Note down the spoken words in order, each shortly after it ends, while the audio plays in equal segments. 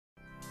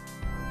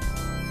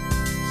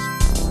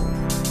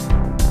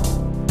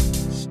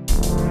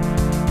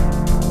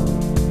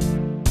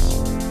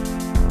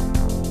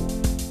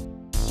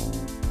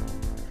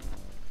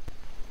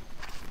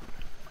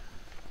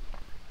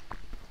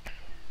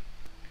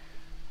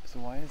So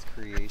why is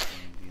creation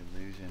the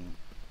illusion?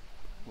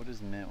 What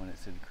is meant when it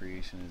said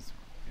creation is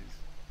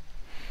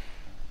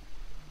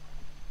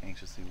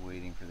anxiously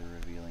waiting for the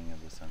revealing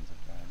of the sons of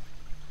God?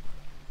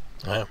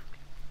 Yeah.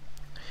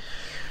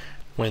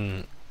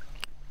 When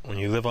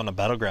you live on a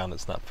battleground,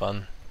 it's not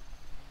fun.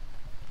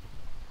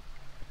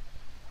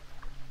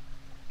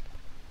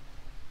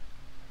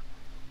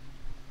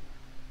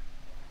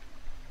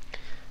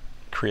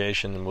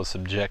 Creation was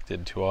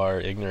subjected to our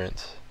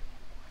ignorance.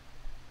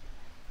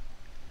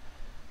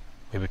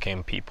 We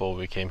became people,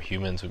 we became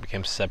humans, we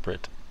became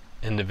separate,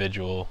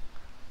 individual,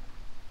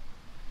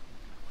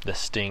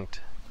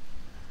 distinct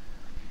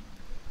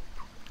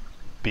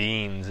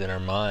beings in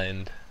our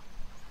mind,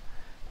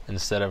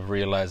 instead of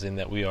realizing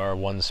that we are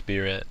one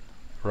spirit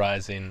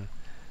rising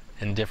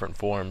in different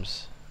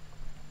forms,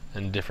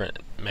 in different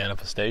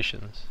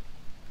manifestations.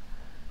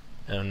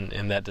 And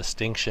in that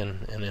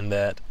distinction and in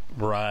that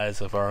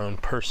rise of our own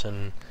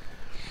person,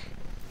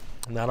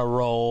 not a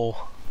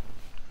role,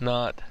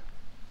 not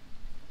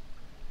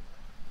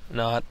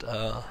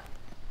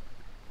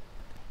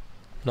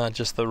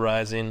just the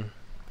rising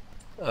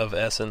of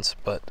essence,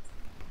 but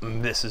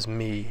this is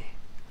me.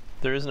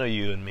 There is no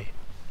you in me.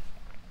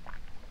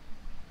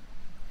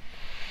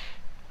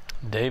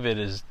 David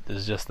is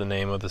just the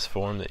name of this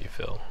form that you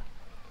fill.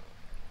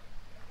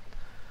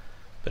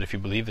 But if you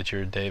believe that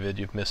you're David,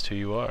 you've missed who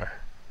you are.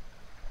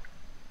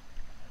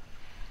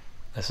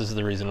 This is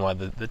the reason why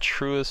the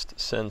truest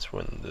sense,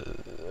 when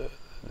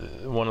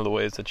one of the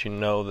ways that you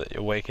know that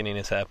awakening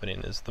is happening,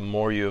 is the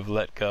more you have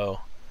let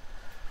go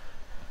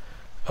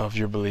of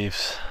your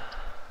beliefs,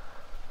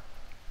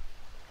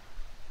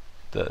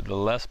 the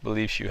less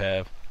beliefs you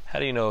have. How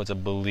do you know it's a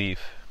belief?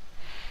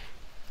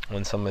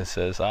 When somebody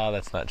says,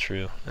 that's not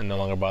true, and no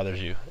longer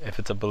bothers you. If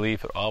it's a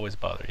belief, it'll always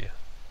bother you.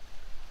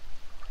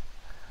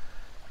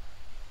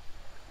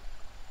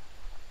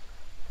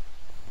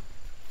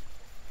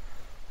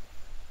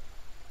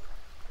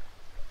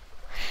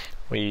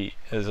 I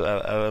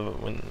love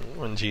it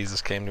when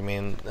Jesus came to me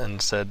and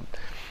said,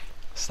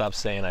 stop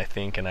saying I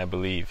think and I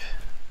believe.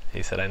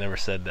 He said, I never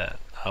said that.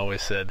 I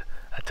always said,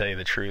 I tell you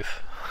the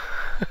truth.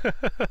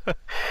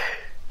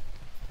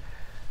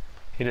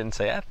 He didn't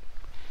say,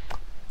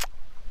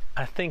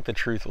 I think the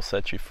truth will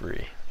set you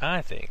free.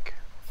 I think.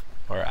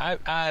 Or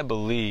I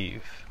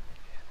believe.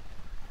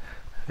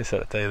 He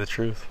said, I tell you the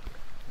truth.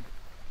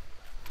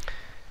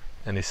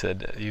 And he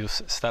said, you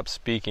stop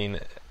speaking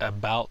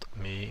about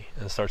me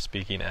and start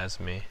speaking as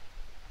me.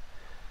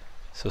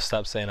 So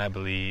stop saying I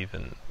believe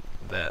and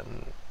that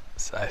and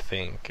I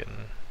think.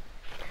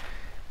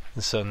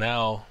 And so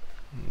now,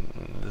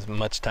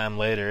 much time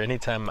later,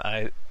 anytime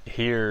I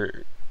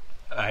hear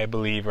I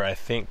believe or I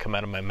think come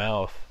out of my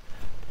mouth,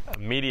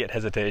 immediate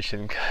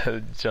hesitation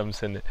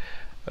jumps in.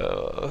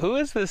 Who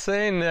is this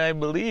saying I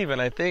believe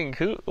and I think?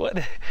 Who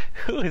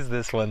is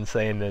this one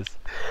saying this?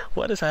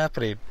 What is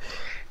happening?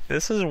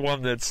 This is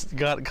one that's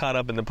got caught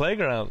up in the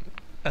playground.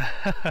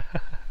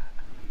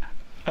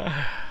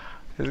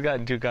 He's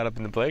gotten too caught up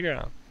in the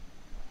playground.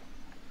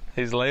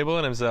 He's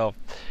labeling himself.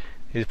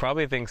 He'll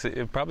probably think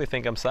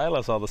I'm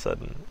Silas all of a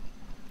sudden.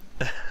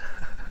 I'd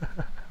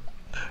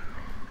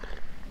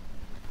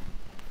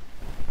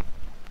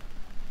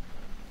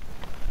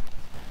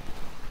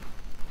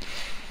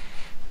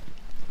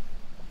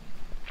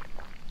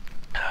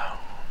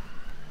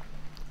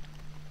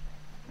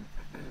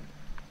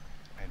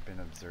been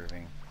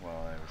observing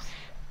while I was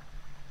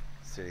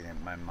sitting there.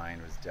 My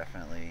mind was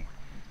definitely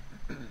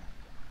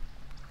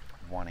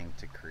wanting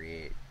to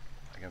create.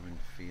 Like I've been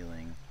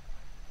feeling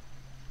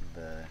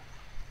the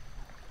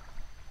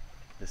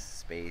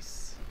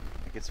space.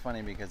 Like it's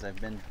funny because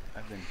I've been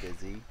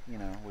busy,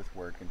 with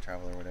work and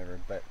travel or whatever,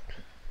 but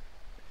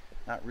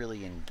not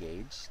really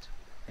engaged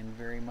in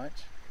very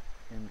much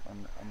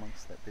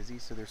amongst that busy.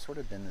 So there's sort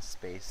of been this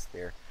space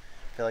there.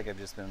 I feel like I've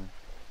just been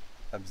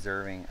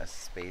observing a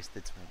space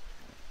that's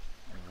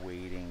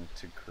waiting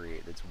to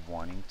create, that's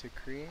wanting to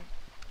create.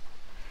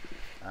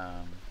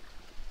 And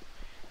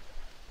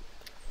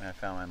I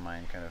found my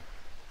mind kind of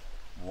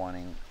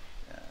wanting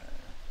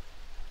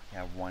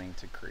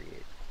to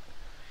create,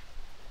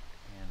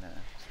 and sort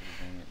of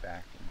bringing it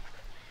back.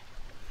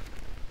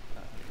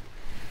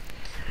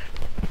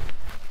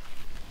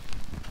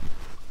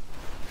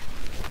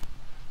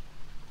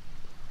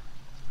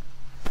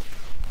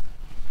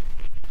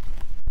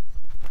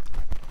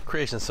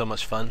 Creation's so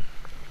much fun.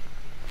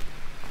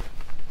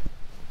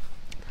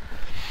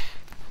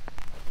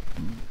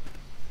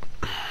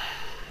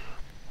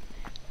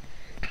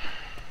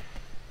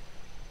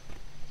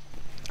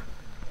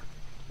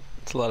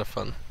 It's a lot of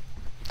fun.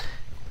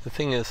 The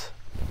thing is,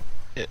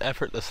 it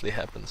effortlessly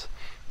happens.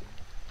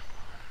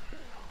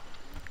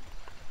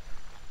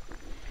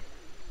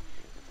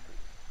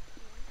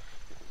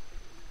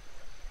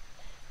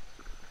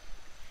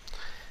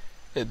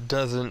 It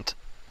doesn't.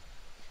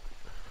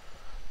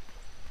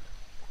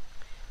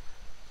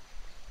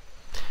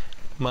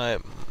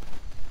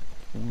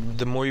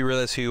 The more you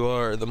realize who you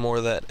are, the more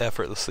that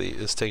effortlessly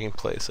is taking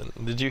place. And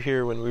did you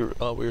hear when we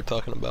were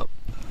talking about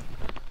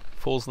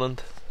Fool's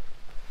Land?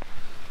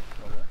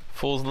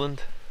 Fool's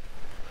Land.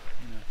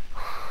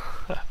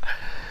 No.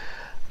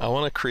 I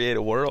want to create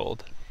a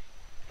world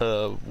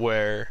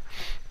where,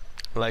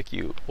 like,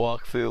 you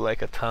walk through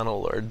like a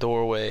tunnel or a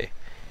doorway,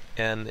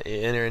 and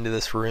you enter into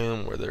this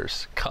room where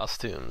there's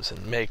costumes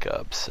and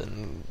makeups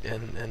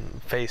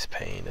and face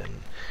paint,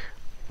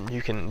 and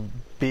you can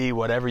be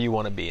whatever you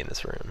want to be in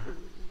this room,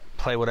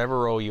 play whatever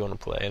role you want to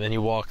play, and then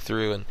you walk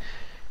through,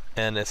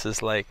 and it's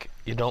just like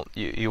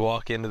you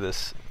walk into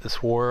this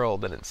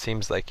world, and it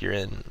seems like you're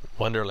in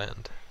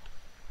Wonderland.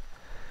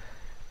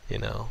 You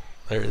know,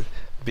 there'd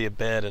be a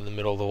bed in the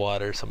middle of the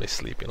water, somebody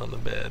sleeping on the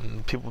bed,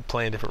 and people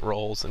playing different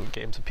roles in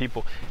games, and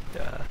people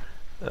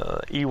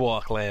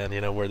Ewok land,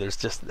 you know, where there's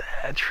just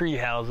tree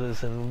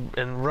houses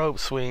and rope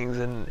swings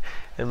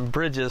and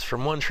bridges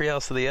from one tree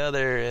house to the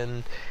other,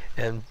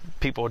 and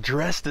people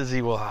dressed as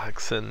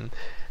Ewoks, and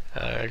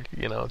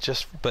you know,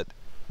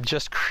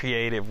 just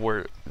creative,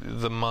 where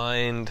the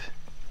mind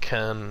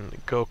can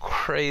go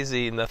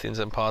crazy. Nothing's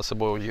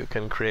impossible. You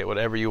can create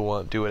whatever you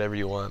want, do whatever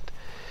you want.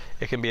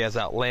 It can be as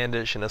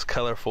outlandish and as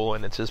colorful,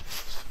 and it's just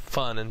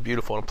fun and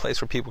beautiful, and a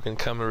place where people can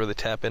come and really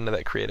tap into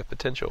that creative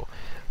potential.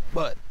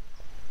 But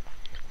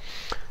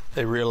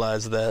they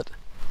realize that,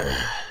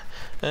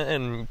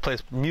 and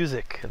plays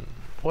music and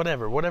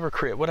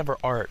whatever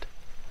art.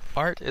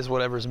 Art is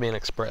whatever's being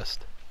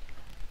expressed.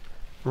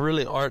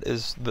 Really, art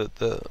is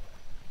the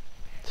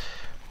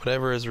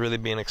whatever is really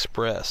being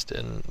expressed,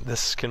 and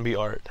this can be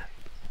art.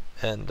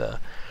 And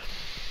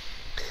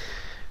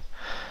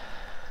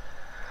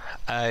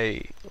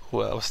I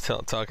was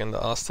talking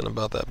to Austin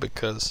about that,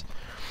 because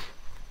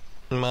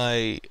on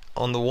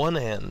the one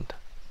hand,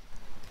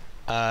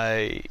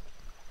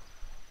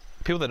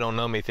 people that don't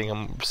know me think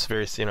I'm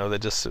very, you know,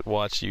 that just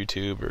watch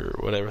YouTube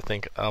or whatever,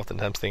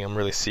 oftentimes think I'm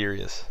really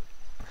serious.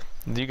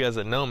 You guys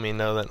that know me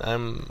know that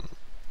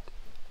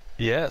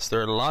yes,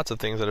 there are lots of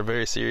things that are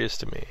very serious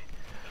to me.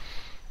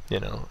 You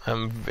know,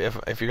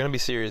 if you're going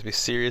to be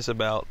serious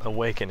about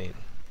awakening.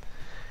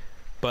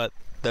 But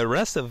the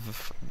rest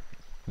of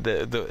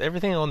the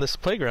everything on this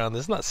playground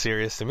is not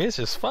serious to me. It's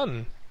just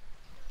fun.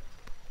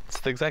 It's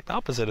the exact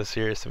opposite of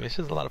serious to me. It's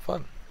just a lot of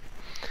fun.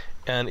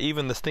 And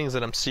even the things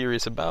that I'm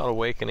serious about,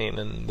 awakening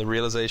and the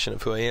realization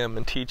of who I am,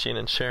 and teaching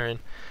and sharing,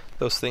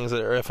 those things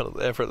that are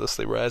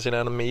effortlessly rising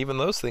out of me, even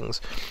those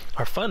things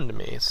are fun to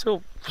me. It's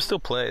still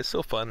play. It's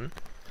still fun.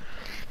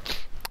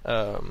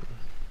 I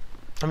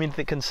mean,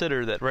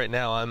 consider that right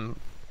now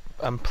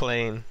I'm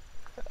playing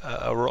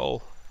a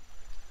role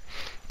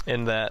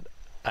in that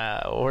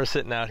we're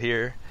sitting out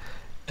here,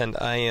 and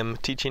I am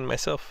teaching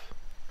myself.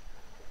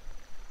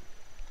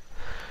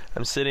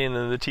 I'm sitting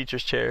in the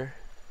teacher's chair,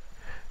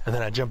 and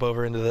then I jump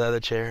over into the other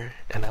chair,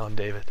 and now I'm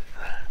David.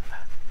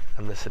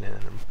 I'm listening,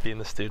 and I'm being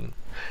the student,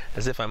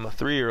 as if I'm a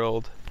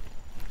 3-year-old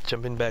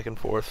jumping back and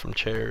forth from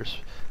chairs.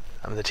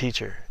 I'm the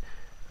teacher,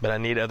 but I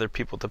need other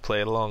people to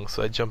play along,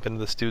 so I jump into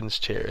the student's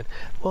chair. And,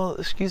 well,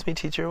 excuse me,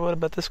 teacher, what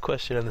about this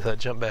question? And then I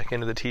jump back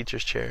into the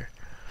teacher's chair.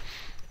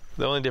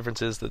 The only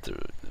difference is that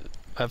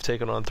I've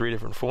taken on 3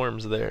 different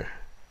forms there.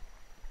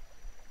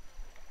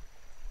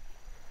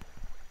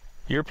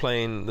 You're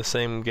playing the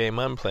same game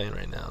I'm playing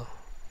right now.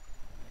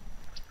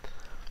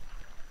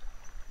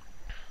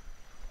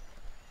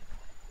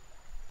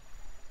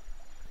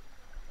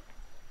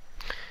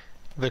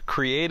 The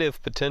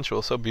creative potential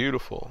is so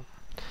beautiful.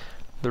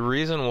 The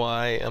reason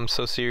why I'm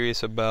so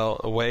serious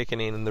about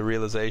awakening and the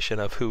realization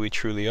of who we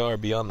truly are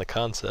beyond the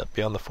concept,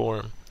 beyond the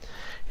form,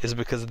 is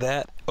because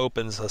that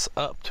opens us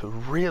up to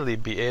really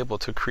be able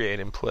to create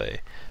and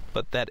play.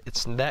 But that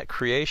it's that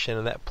creation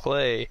and that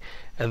play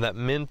and that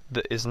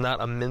is not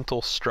a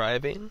mental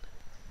striving,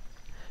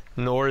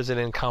 nor is it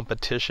in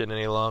competition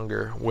any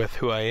longer with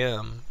who I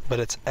am, but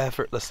it's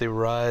effortlessly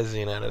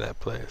rising out of that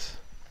place.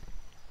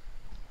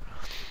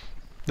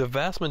 The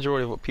vast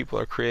majority of what people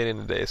are creating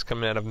today is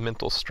coming out of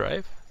mental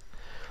strife,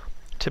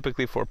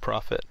 typically for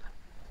profit.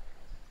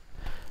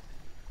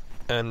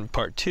 And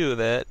part 2 of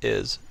that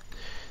is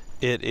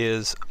it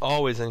is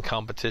always in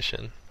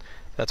competition.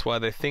 That's why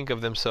they think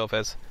of themselves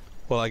as,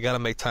 well, I got to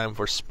make time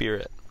for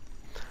spirit.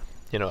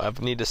 You know, I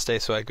need to stay,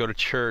 so I go to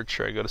church,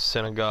 or I go to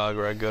synagogue,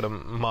 or I go to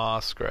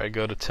mosque, or I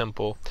go to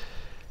temple,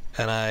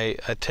 and I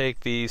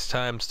take these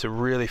times to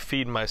really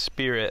feed my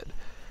spirit,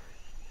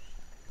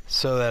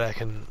 so that I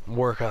can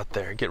work out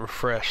there, get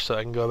refreshed, so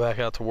I can go back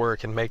out to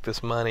work and make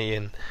this money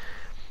and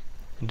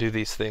do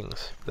these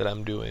things that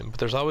I'm doing. But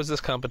there's always this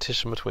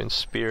competition between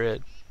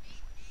spirit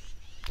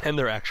and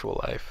their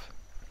actual life.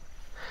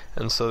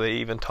 And so they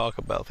even talk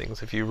about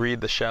things. If you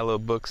read the shallow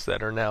books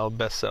that are now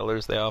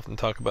bestsellers, they often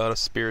talk about a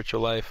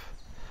spiritual life.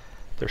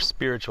 Their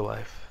spiritual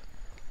life.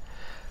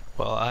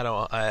 Well,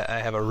 I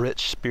have a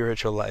rich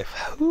spiritual life.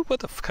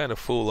 What the kind of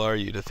fool are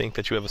you to think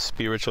that you have a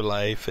spiritual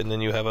life, and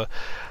then you have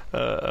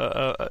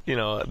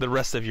the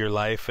rest of your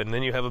life, and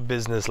then you have a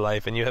business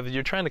life, and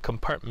you're trying to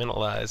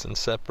compartmentalize and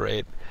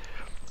separate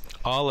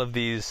all of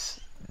these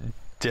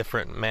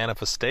different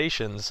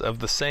manifestations of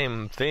the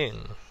same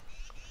thing,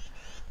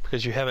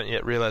 because you haven't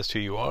yet realized who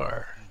you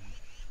are.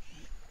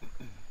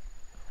 And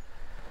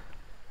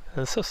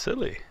it's so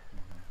silly.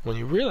 When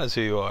you realize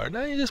who you are,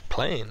 now you're just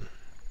playing.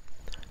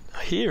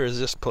 Here is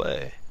just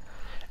play.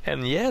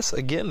 And yes,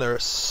 again, there are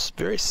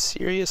very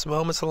serious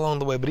moments along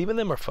the way, but even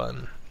them are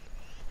fun.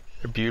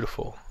 They're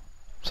beautiful.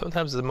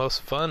 Sometimes the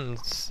most fun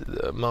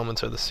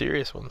moments are the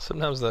serious ones.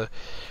 Sometimes the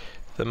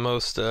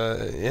most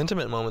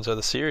intimate moments are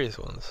the serious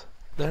ones.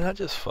 They're not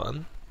just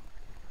fun.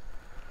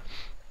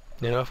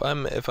 You know, if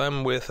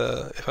I'm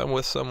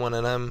with someone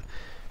and I'm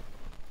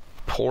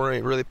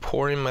really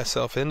pouring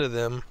myself into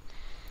them,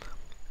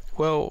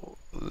 well,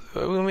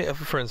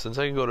 for instance,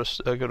 I go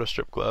to a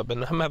strip club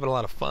and I'm having a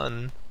lot of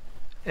fun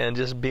and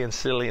just being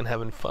silly and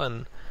having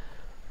fun.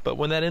 But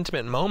when that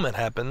intimate moment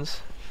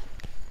happens,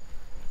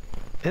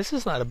 this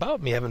is not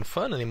about me having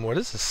fun anymore.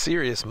 This is a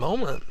serious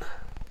moment.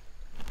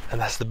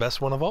 And that's the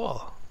best one of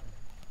all.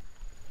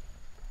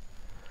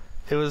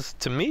 It was,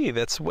 to me,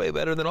 that's way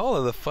better than all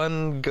of the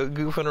fun,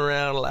 goofing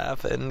around,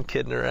 laughing,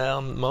 kidding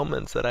around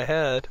moments that I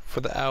had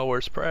for the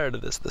hours prior to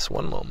this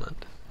one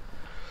moment.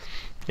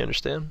 You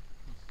understand?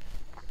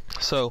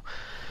 So,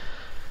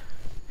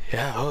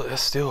 yeah, well,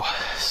 it's still,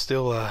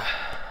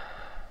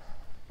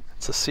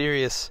 it's a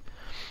serious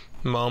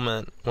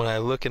moment when I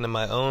look into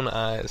my own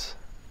eyes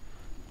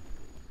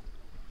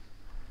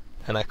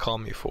and I call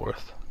me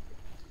forth.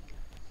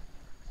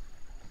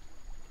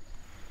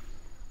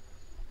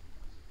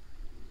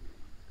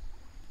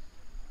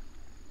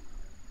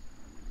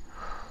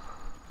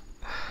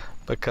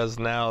 Because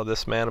now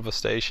this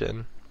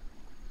manifestation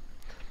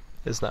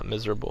is not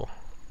miserable,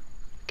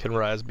 can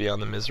rise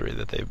beyond the misery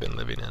that they've been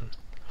living in.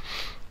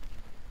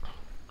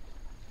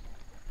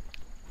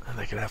 And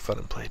they can have fun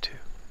and play too.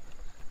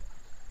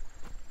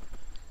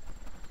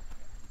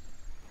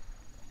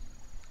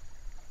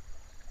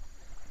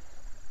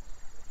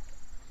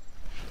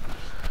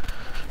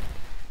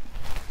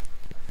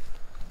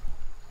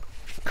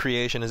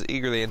 Creation is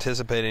eagerly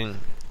anticipating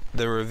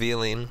the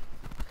revealing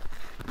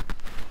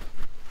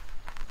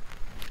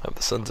of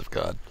the sons of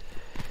God,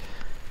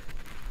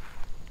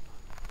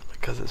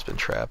 because it's been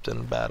trapped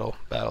in battle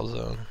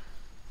zone.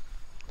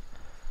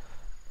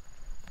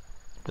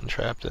 It's been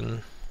trapped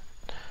in,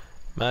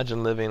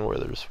 imagine living where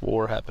there's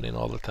war happening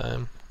all the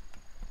time.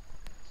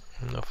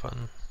 No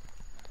fun.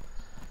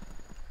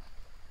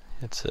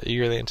 It's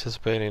eagerly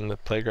anticipating the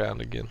playground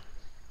again.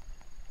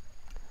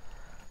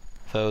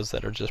 Those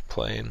that are just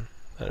playing,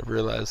 that have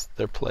realized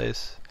their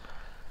place,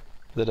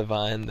 the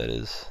divine that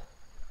is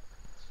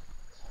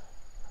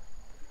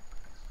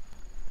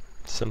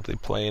simply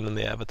playing in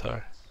the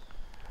avatar,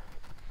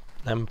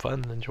 having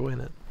fun, enjoying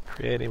it,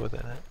 creating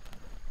within it,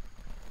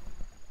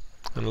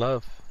 and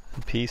love,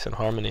 and peace, and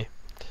harmony,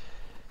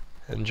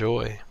 and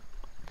joy.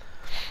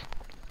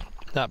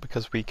 Not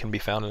because we can be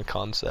found in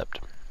concept,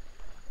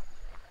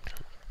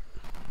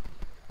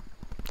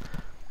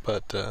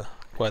 but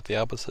quite the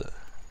opposite,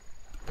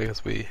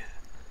 because we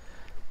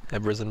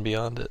have risen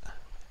beyond it.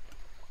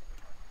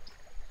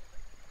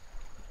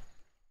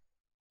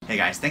 Hey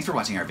guys, thanks for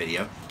watching our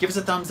video. Give us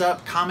a thumbs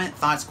up, comment,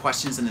 thoughts,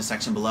 questions in the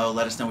section below.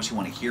 Let us know what you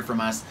want to hear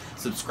from us.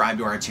 Subscribe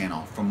to our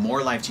channel for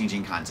more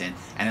life-changing content.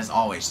 And as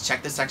always,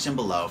 check the section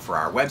below for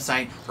our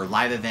website, for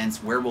live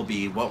events, where we'll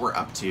be, what we're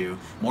up to,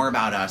 more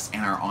about us,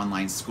 and our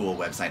online school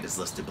website is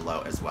listed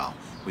below as well.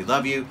 We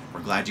love you.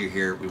 We're glad you're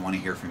here. We want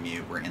to hear from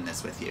you. We're in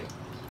this with you.